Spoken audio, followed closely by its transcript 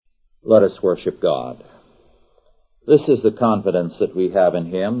Let us worship God. This is the confidence that we have in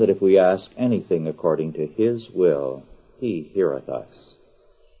him, that if we ask anything according to his will, he heareth us.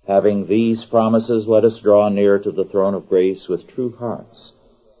 Having these promises, let us draw near to the throne of grace with true hearts,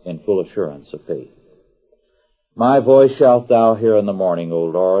 in full assurance of faith. My voice shalt thou hear in the morning, O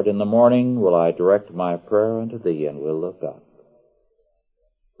Lord. In the morning will I direct my prayer unto thee, and will look up.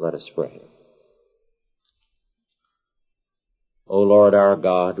 Let us pray. O Lord our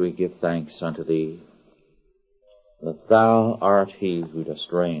God, we give thanks unto thee, that thou art he who dost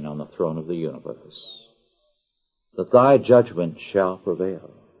reign on the throne of the universe, that thy judgment shall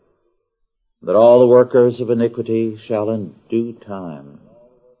prevail, that all the workers of iniquity shall in due time,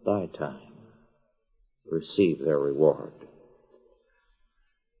 thy time, receive their reward.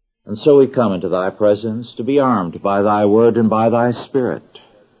 And so we come into thy presence to be armed by thy word and by thy Spirit,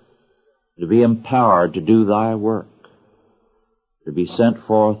 to be empowered to do thy work, to be sent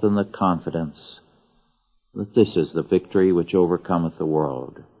forth in the confidence that this is the victory which overcometh the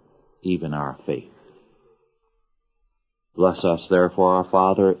world, even our faith. Bless us, therefore, our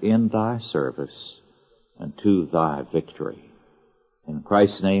Father, in thy service and to thy victory. In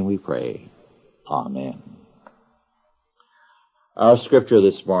Christ's name we pray. Amen. Our scripture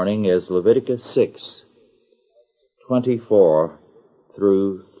this morning is Leviticus 6, 24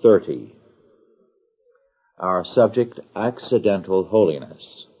 through 30. Our subject, accidental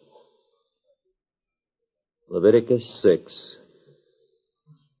holiness. Leviticus 6,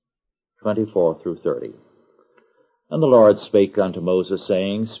 24 through 30. And the Lord spake unto Moses,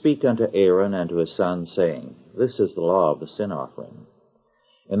 saying, Speak unto Aaron and to his sons, saying, This is the law of the sin offering.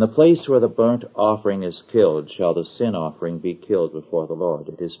 In the place where the burnt offering is killed shall the sin offering be killed before the Lord.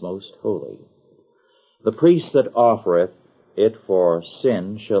 It is most holy. The priest that offereth it for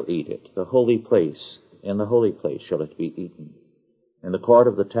sin shall eat it. In the holy place shall it be eaten, in the court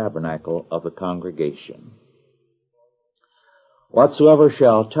of the tabernacle of the congregation. Whatsoever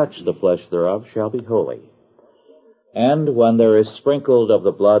shall touch the flesh thereof shall be holy. And when there is sprinkled of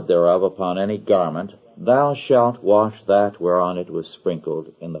the blood thereof upon any garment, thou shalt wash that whereon it was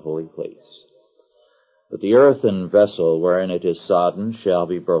sprinkled in the holy place. But the earthen vessel wherein it is sodden shall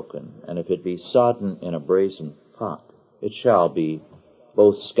be broken, and if it be sodden in a brazen pot, it shall be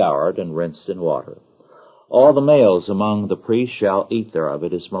both scoured and rinsed in water. All the males among the priests shall eat thereof.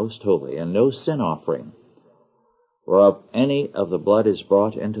 It is most holy, and no sin offering, whereof any of the blood is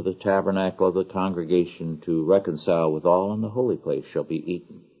brought into the tabernacle of the congregation to reconcile with all in the holy place shall be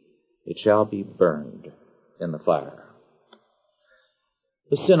eaten. It shall be burned in the fire.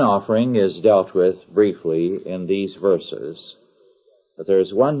 The sin offering is dealt with briefly in these verses, but there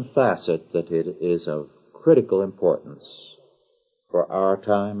is one facet that it is of critical importance for our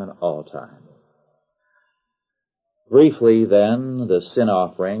time and all time. Briefly, then, the sin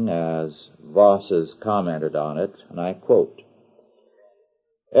offering, as Voss has commented on it, and I quote,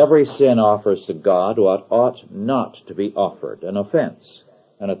 Every sin offers to God what ought not to be offered, an offense,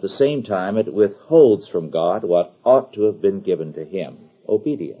 and at the same time it withholds from God what ought to have been given to him,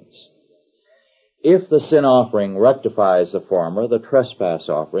 obedience. If the sin offering rectifies the former, the trespass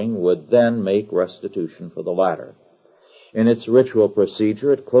offering would then make restitution for the latter. In its ritual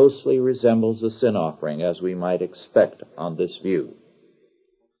procedure, it closely resembles the sin offering, as we might expect on this view.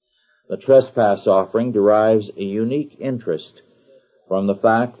 The trespass offering derives a unique interest from the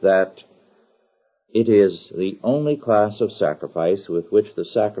fact that it is the only class of sacrifice with which the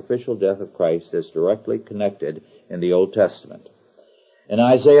sacrificial death of Christ is directly connected in the Old Testament. In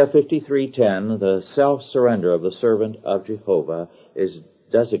Isaiah 53:10, the self-surrender of the servant of Jehovah is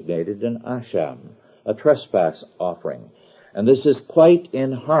designated an asham, a trespass offering. And this is quite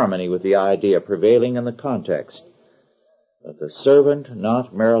in harmony with the idea prevailing in the context, that the servant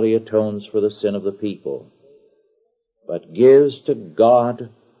not merely atones for the sin of the people, but gives to God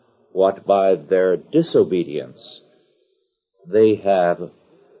what by their disobedience they have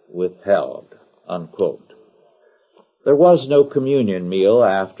withheld, unquote. There was no communion meal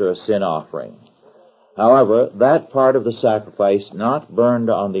after a sin offering. However, that part of the sacrifice not burned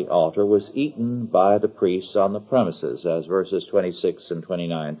on the altar was eaten by the priests on the premises, as verses 26 and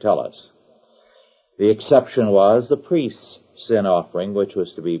 29 tell us. The exception was the priest's sin offering, which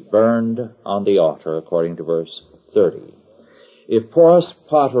was to be burned on the altar, according to verse 30. If porous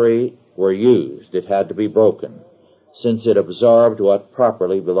pottery were used, it had to be broken, since it absorbed what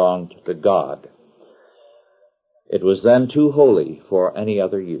properly belonged to God. It was then too holy for any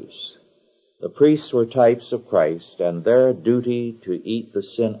other use. The priests were types of Christ, and their duty to eat the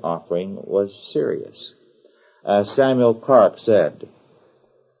sin offering was serious. As Samuel Clarke said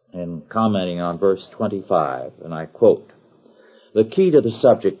in commenting on verse 25, and I quote, The key to the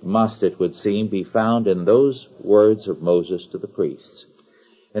subject must, it would seem, be found in those words of Moses to the priests,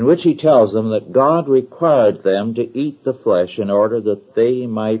 in which he tells them that God required them to eat the flesh in order that they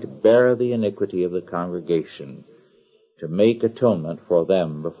might bear the iniquity of the congregation, to make atonement for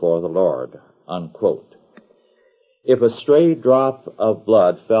them before the Lord, unquote. If a stray drop of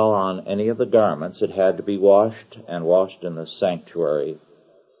blood fell on any of the garments, it had to be washed, and washed in the sanctuary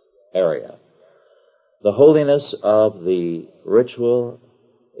area. The holiness of the ritual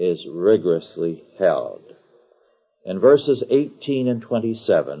is rigorously held. In verses 18 and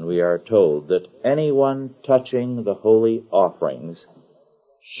 27, we are told that anyone touching the holy offerings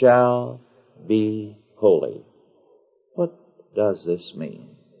shall be holy. What does this mean?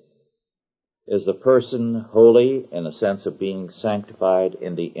 Is the person holy in the sense of being sanctified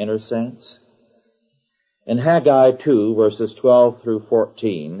in the inner sense? In Haggai 2, verses 12 through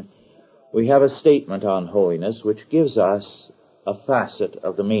 14, we have a statement on holiness which gives us a facet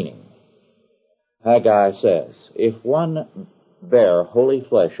of the meaning. Haggai says, "If one bear holy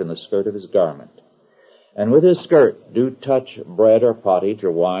flesh in the skirt of his garment, and with his skirt do touch bread or pottage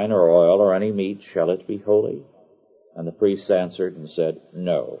or wine or oil or any meat, shall it be holy?" And the priests answered and said,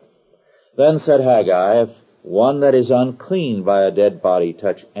 "No." Then said Haggai, "If one that is unclean by a dead body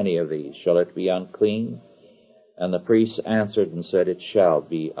touch any of these, shall it be unclean?" And the priests answered and said, "It shall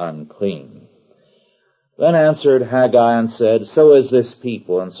be unclean." Then answered Haggai and said, "So is this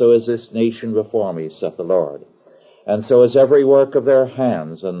people, and so is this nation before me, saith the Lord. And so is every work of their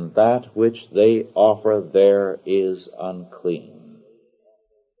hands, and that which they offer there is unclean."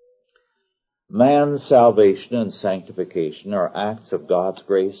 Man's salvation and sanctification are acts of God's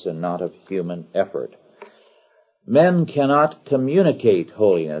grace and not of human effort. Men cannot communicate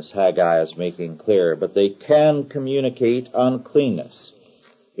holiness, Haggai is making clear, but they can communicate uncleanness,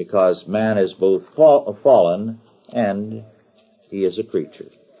 because man is both fallen and he is a creature.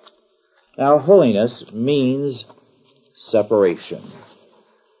 Now, holiness means separation.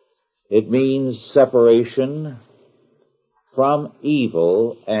 It means separation from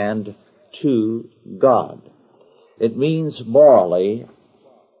evil and to God. It means morally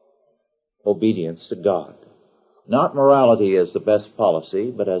obedience to God. Not morality as the best policy,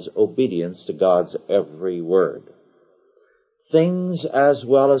 but as obedience to God's every word. Things as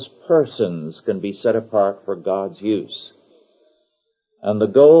well as persons can be set apart for God's use. And the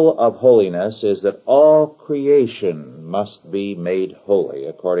goal of holiness is that all creation must be made holy,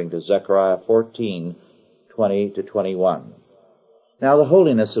 according to Zechariah 14:20-21. Now, the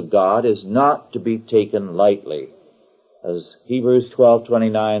holiness of God is not to be taken lightly. As Hebrews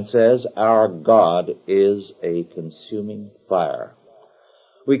 12:29 says, our God is a consuming fire.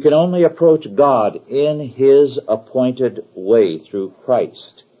 We can only approach God in His appointed way through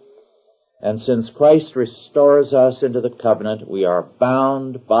Christ. And since Christ restores us into the covenant, we are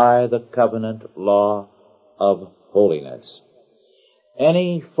bound by the covenant law of holiness.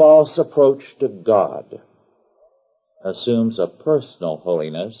 Any false approach to God assumes a personal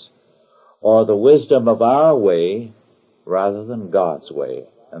holiness or the wisdom of our way rather than God's way,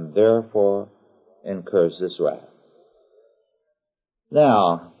 and therefore incurs this wrath.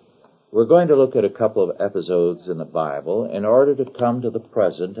 Now, we're going to look at a couple of episodes in the Bible in order to come to the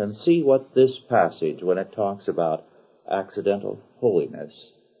present and see what this passage, when it talks about accidental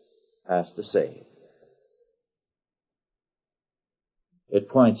holiness, has to say. It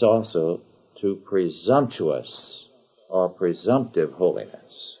points also to presumptuous or presumptive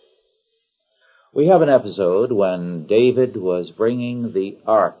holiness. We have an episode when David was bringing the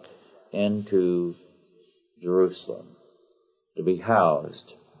ark into Jerusalem to be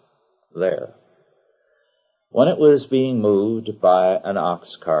housed there. When it was being moved by an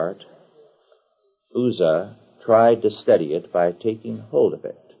ox cart, Uzzah tried to steady it by taking hold of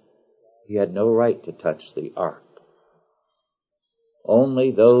it. He had no right to touch the ark.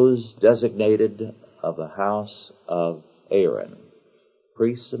 Only those designated of the house of Aaron,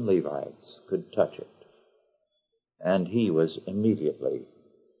 priests and Levites, could touch it. And he was immediately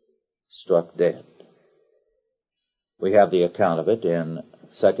struck dead. We have the account of it in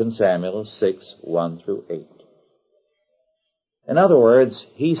 2 Samuel 6:1-8. In other words,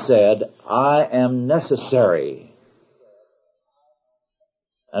 he said, I am necessary,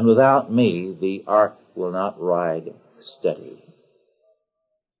 and without me the ark will not ride steady.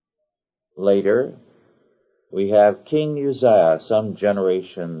 Later, we have King Uzziah, some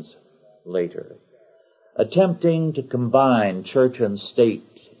generations later, attempting to combine church and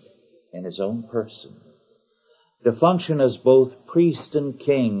state in his own person, to function as both priest and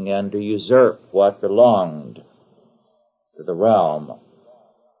king, and to usurp what belonged to the realm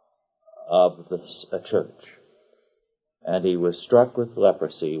of a church. and he was struck with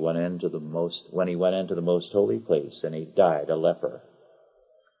leprosy when he went into the most holy place, and he died a leper.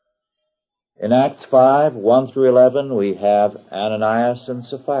 In Acts 5, 1 through 11, we have Ananias and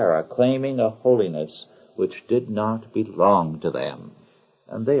Sapphira claiming a holiness which did not belong to them,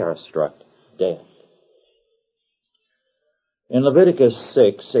 and they are struck dead. In Leviticus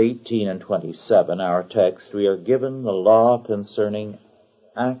 6, 18 and 27, our text, we are given the law concerning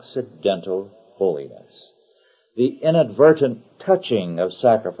accidental holiness, the inadvertent touching of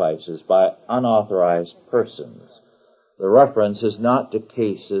sacrifices by unauthorized persons. The reference is not to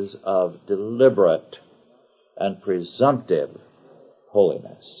cases of deliberate and presumptive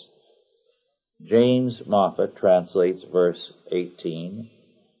holiness. James Moffat translates verse 18,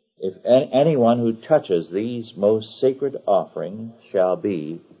 "If anyone who touches these most sacred offerings shall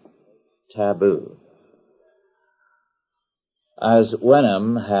be taboo." As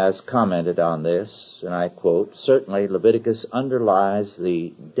Wenham has commented on this, and I quote, "Certainly Leviticus underlies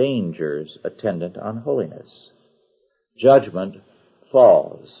the dangers attendant on holiness. Judgment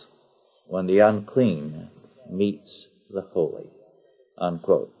falls when the unclean meets the holy."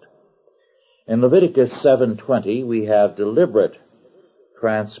 Unquote. In Leviticus 7:20, we have deliberate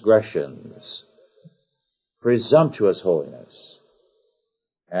transgressions, presumptuous holiness,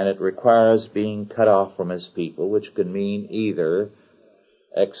 and it requires being cut off from his people, which can mean either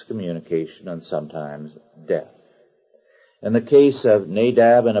excommunication and sometimes death. In the case of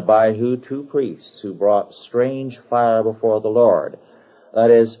Nadab and Abihu, two priests who brought strange fire before the Lord,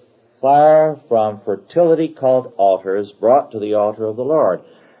 that is, fire from fertility cult altars brought to the altar of the Lord.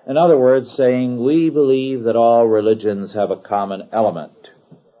 In other words, saying, we believe that all religions have a common element.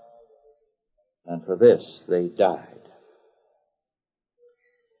 And for this, they died.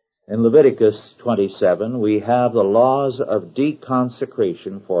 In Leviticus 27, we have the laws of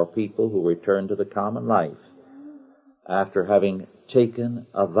deconsecration for people who return to the common life after having taken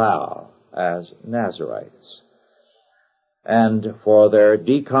a vow as Nazarites. And for their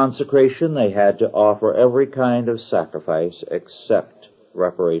deconsecration, they had to offer every kind of sacrifice except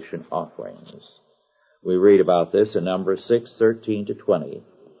reparation offerings. We read about this in Numbers 6:13 to 20.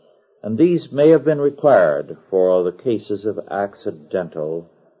 And these may have been required for the cases of accidental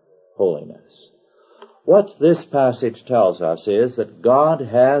holiness. What this passage tells us is that God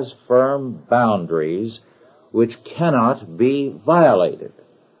has firm boundaries which cannot be violated.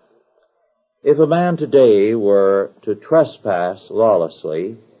 If a man today were to trespass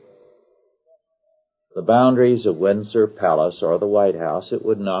lawlessly the boundaries of Windsor Palace or the White House, it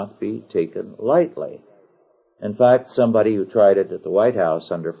would not be taken lightly. In fact, somebody who tried it at the White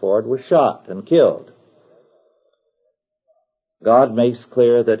House under Ford was shot and killed. God makes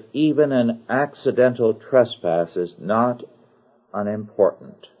clear that even an accidental trespass is not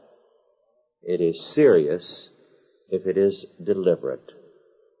unimportant. It is serious if it is deliberate.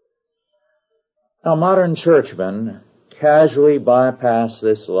 Now, modern churchmen casually bypass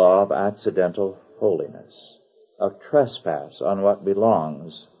this law of accidental holiness, of trespass on what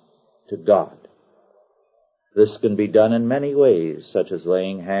belongs to God. This can be done in many ways, such as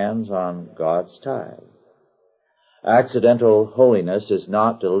laying hands on God's tithe. Accidental holiness is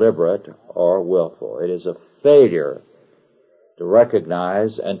not deliberate or willful. It is a failure to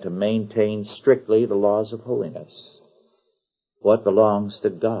recognize and to maintain strictly the laws of holiness, what belongs to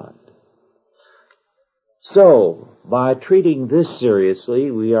God. So, by treating this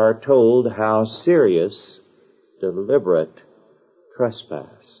seriously, we are told how serious deliberate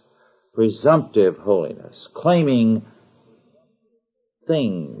trespass, presumptive holiness, claiming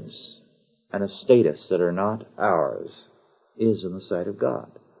things and a status that are not ours, is in the sight of God.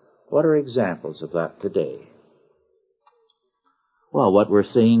 What are examples of that today? Well, what we're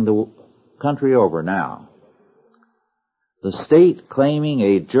seeing the country over now. The state claiming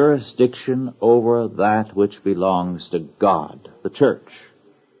a jurisdiction over that which belongs to God, the church.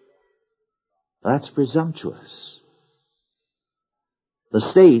 That's presumptuous. The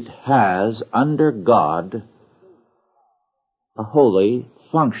state has, under God, a holy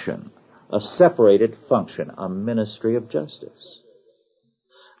function, a separated function, a ministry of justice.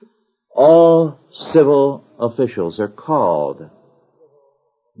 All civil officials are called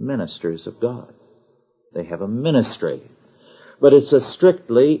ministers of God. They have a ministry, but it's a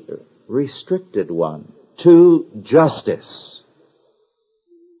strictly restricted one to justice.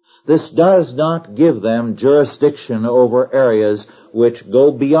 This does not give them jurisdiction over areas which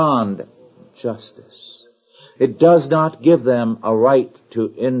go beyond justice. It does not give them a right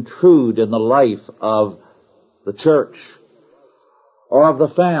to intrude in the life of the church, or of the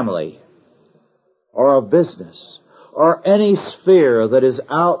family, or of business, or any sphere that is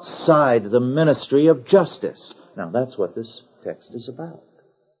outside the ministry of justice. Now that's what this text is about.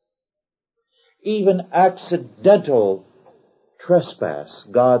 Even accidental trespass,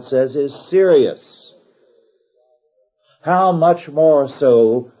 God says, is serious. How much more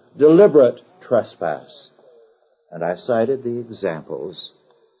so deliberate trespass? And I cited the examples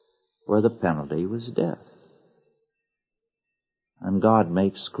where the penalty was death. And God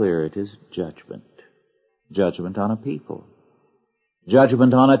makes clear it is judgment. Judgment on a people.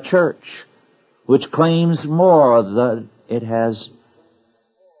 Judgment on a church which claims more than it has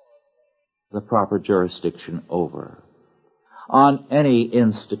the proper jurisdiction over. On any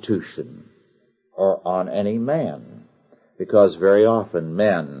institution or on any man. Because very often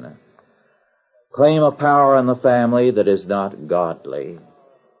men claim a power in the family that is not godly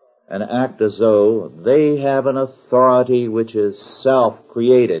and act as though they have an authority which is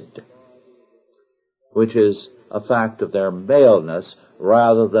self-created, which is a fact of their maleness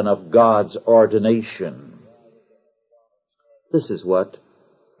rather than of God's ordination. This is what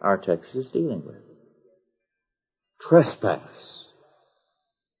our text is dealing with. Trespass.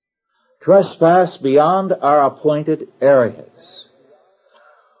 Trespass beyond our appointed areas.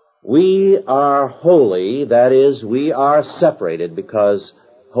 We are holy, that is, we are separated, because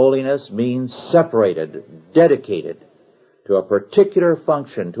holiness means separated, dedicated to a particular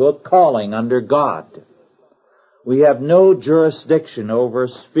function, to a calling under God. We have no jurisdiction over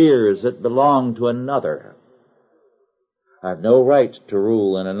spheres that belong to another. I have no right to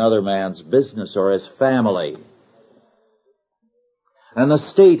rule in another man's business or his family. And the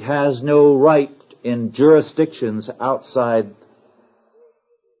state has no right in jurisdictions outside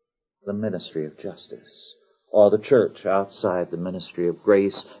the ministry of justice, or the church outside the ministry of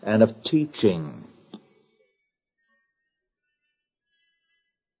grace and of teaching.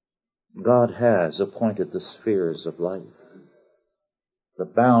 God has appointed the spheres of life, the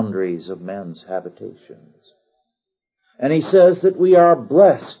boundaries of men's habitations. And He says that we are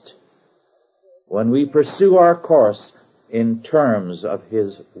blessed when we pursue our course in terms of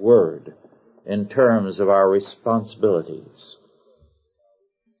His Word, in terms of our responsibilities.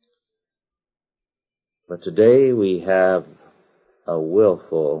 But today we have a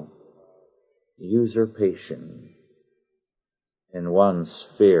willful usurpation in one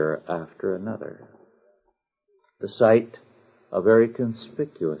sphere after another. To cite a very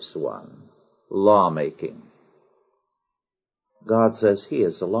conspicuous one, lawmaking. God says He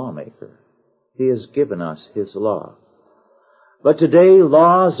is a lawmaker. He has given us His law. But today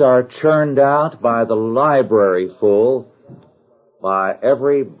laws are churned out by the library full, by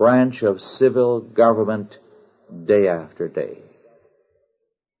every branch of civil government day after day.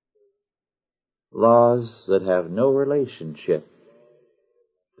 Laws that have no relationship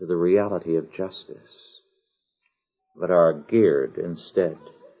to the reality of justice, but are geared instead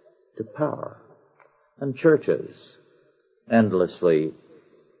to power. And churches endlessly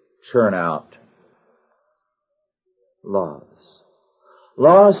churn out laws.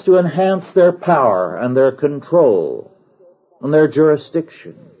 Laws to enhance their power and their control and their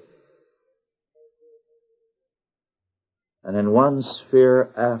jurisdiction. And in one sphere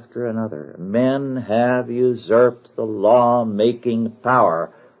after another, men have usurped the law-making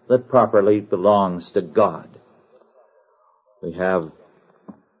power that properly belongs to God. We have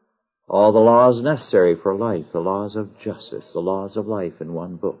all the laws necessary for life, the laws of justice, the laws of life in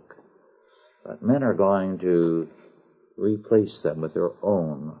one book. But men are going to replace them with their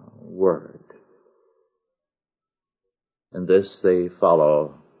own word. In this they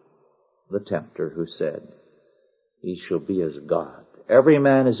follow the tempter who said, "He shall be as God." Every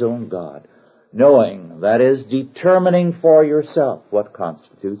man his own God, knowing, that is, determining for yourself what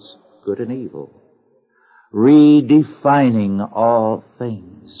constitutes good and evil, redefining all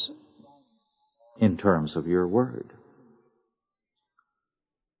things in terms of your word.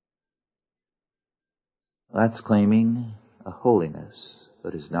 That's claiming a holiness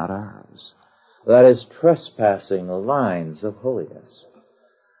that is not ours. That is trespassing lines of holiness.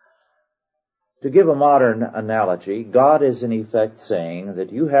 To give a modern analogy, God is in effect saying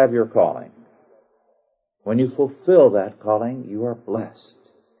that you have your calling. When you fulfill that calling, you are blessed.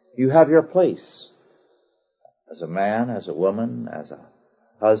 You have your place. As a man, as a woman, as a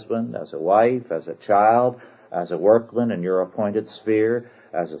husband, as a wife, as a child, as a workman in your appointed sphere,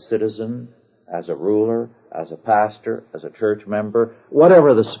 as a citizen, as a ruler, as a pastor, as a church member,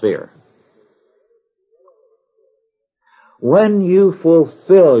 whatever the sphere. When you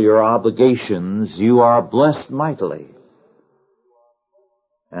fulfill your obligations, you are blessed mightily.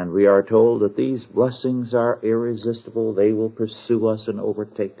 And we are told that these blessings are irresistible. They will pursue us and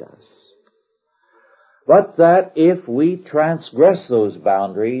overtake us. but that if we transgress those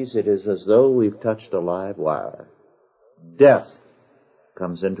boundaries, it is as though we've touched a live wire. Death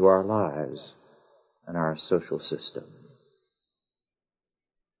comes into our lives and our social system.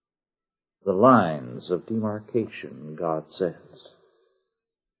 The lines of demarcation, God says,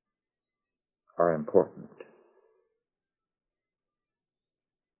 are important.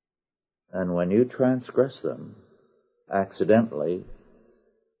 And when you transgress them accidentally,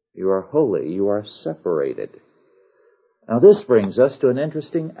 you are holy, you are separated. Now this brings us to an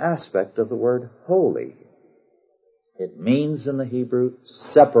interesting aspect of the word holy. It means in the Hebrew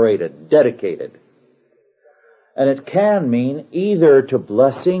separated, dedicated. And it can mean either to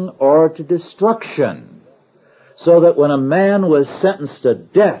blessing or to destruction. So that when a man was sentenced to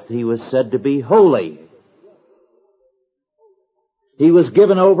death, he was said to be holy. He was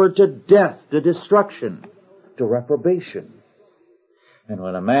given over to death, to destruction, to reprobation. And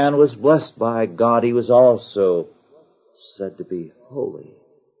when a man was blessed by God, he was also said to be holy.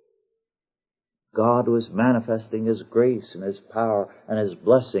 God was manifesting His grace and His power and His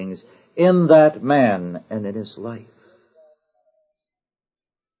blessings in that man and in his life.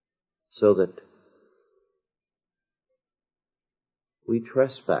 So that we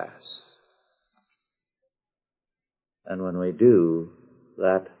trespass. And when we do,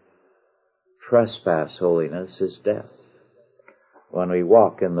 that trespass, holiness, is death. When we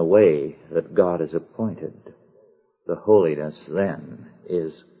walk in the way that God has appointed, the holiness then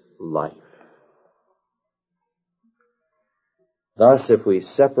is life. Thus, if we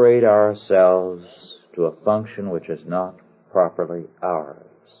separate ourselves to a function which is not properly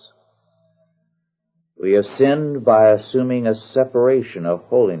ours, we have sinned by assuming a separation of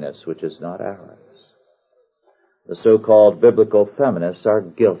holiness which is not ours. The so-called biblical feminists are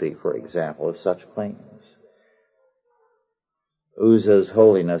guilty, for example, of such claims. Uzzah's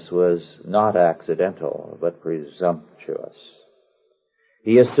holiness was not accidental, but presumptuous.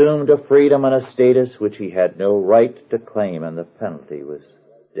 He assumed a freedom and a status which he had no right to claim, and the penalty was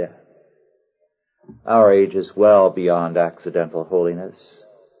death. Our age is well beyond accidental holiness.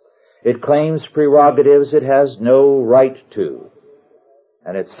 It claims prerogatives it has no right to,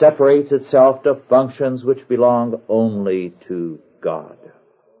 and it separates itself to functions which belong only to God.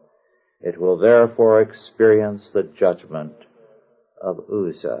 It will therefore experience the judgment of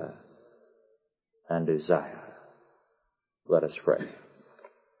Uzzah and Uzziah. Let us pray.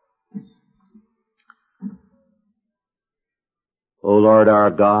 O Lord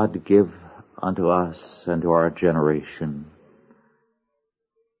our God, give unto us and to our generation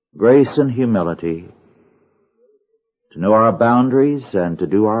grace and humility to know our boundaries and to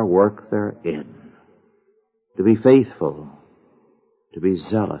do our work therein, to be faithful, to be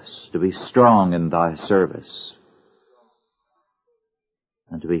zealous, to be strong in Thy service,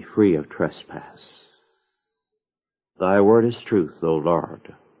 and to be free of trespass. Thy word is truth, O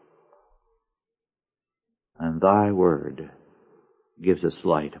Lord, and Thy word gives us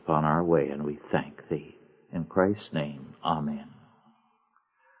light upon our way, and we thank Thee. In Christ's name, amen.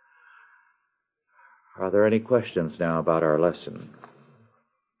 Are there any questions now about our lesson?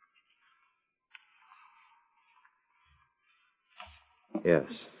 Yes.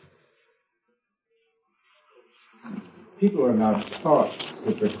 People are not taught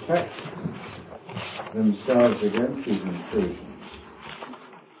to protect themselves against these intrusions.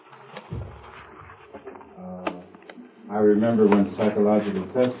 I remember when psychological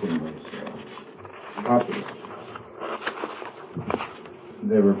testing was popular.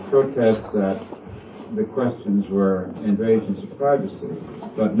 There were protests that the questions were invasions of privacy,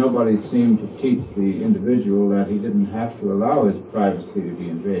 but nobody seemed to teach the individual that he didn't have to allow his privacy to be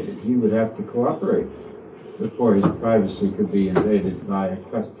invaded. He would have to cooperate before his privacy could be invaded by a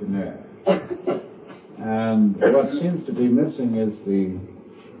questionnaire. And what seems to be missing is the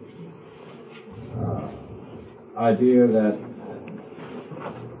idea that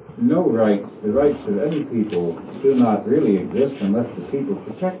no rights, the rights of any people, do not really exist unless the people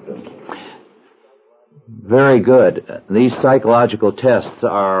protect them. Very good. These psychological tests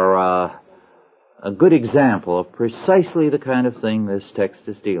are a good example of precisely the kind of thing this text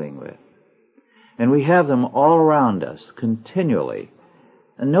is dealing with. And we have them all around us continually.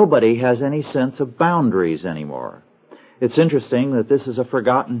 And nobody has any sense of boundaries anymore. It's interesting that this is a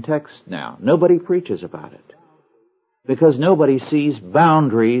forgotten text now. Nobody preaches about it, because nobody sees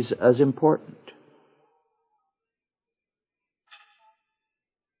boundaries as important.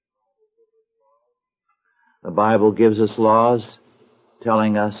 The Bible gives us laws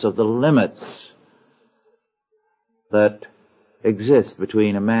telling us of the limits that exist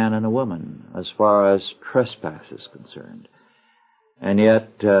between a man and a woman as far as trespass is concerned. And yet,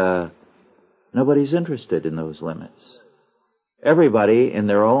 Nobody's interested in those limits. Everybody, in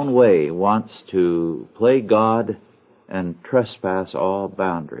their own way, wants to play God and trespass all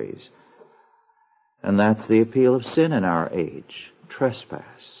boundaries. And that's the appeal of sin in our age.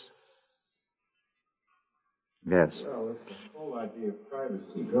 Trespass. Yes. Well, if the whole idea of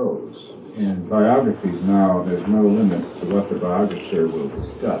privacy goes, in biographies now there's no limit to what the biographer will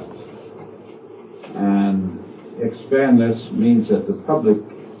discuss. And expand this means that the public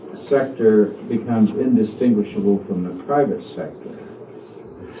sector becomes indistinguishable from the private sector.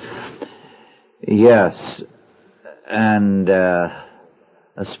 Yes, and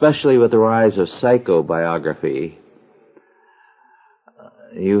especially with the rise of psychobiography,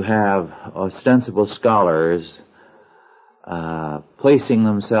 you have ostensible scholars placing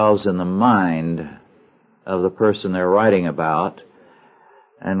themselves in the mind of the person they're writing about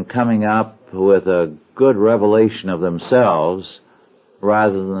and coming up with a good revelation of themselves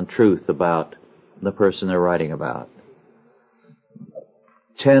rather than the truth about the person they're writing about.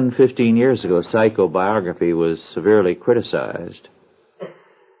 10, 15 years ago, psychobiography was severely criticized.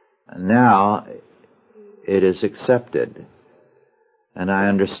 Now it is accepted. And I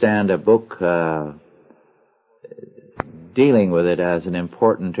understand a book dealing with it as an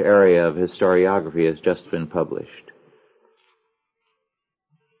important area of historiography has just been published.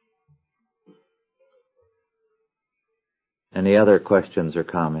 Any other questions or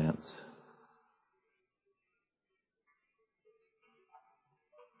comments?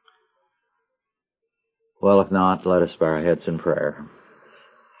 Well, if not, let us bow our heads in prayer.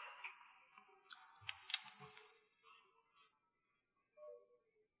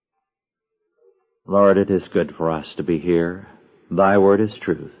 Lord, it is good for us to be here. Thy word is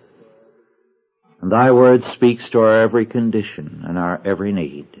truth. And thy word speaks to our every condition and our every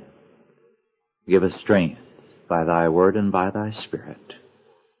need. Give us strength by thy word and by thy Spirit.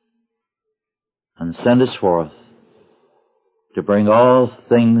 And send us forth to bring all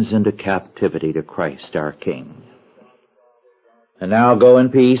things into captivity to Christ our King. And now go in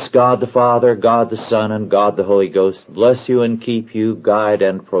peace. God the Father, God the Son, and God the Holy Ghost bless you and keep you, guide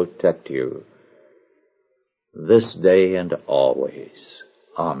and protect you this day and always.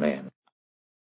 Amen.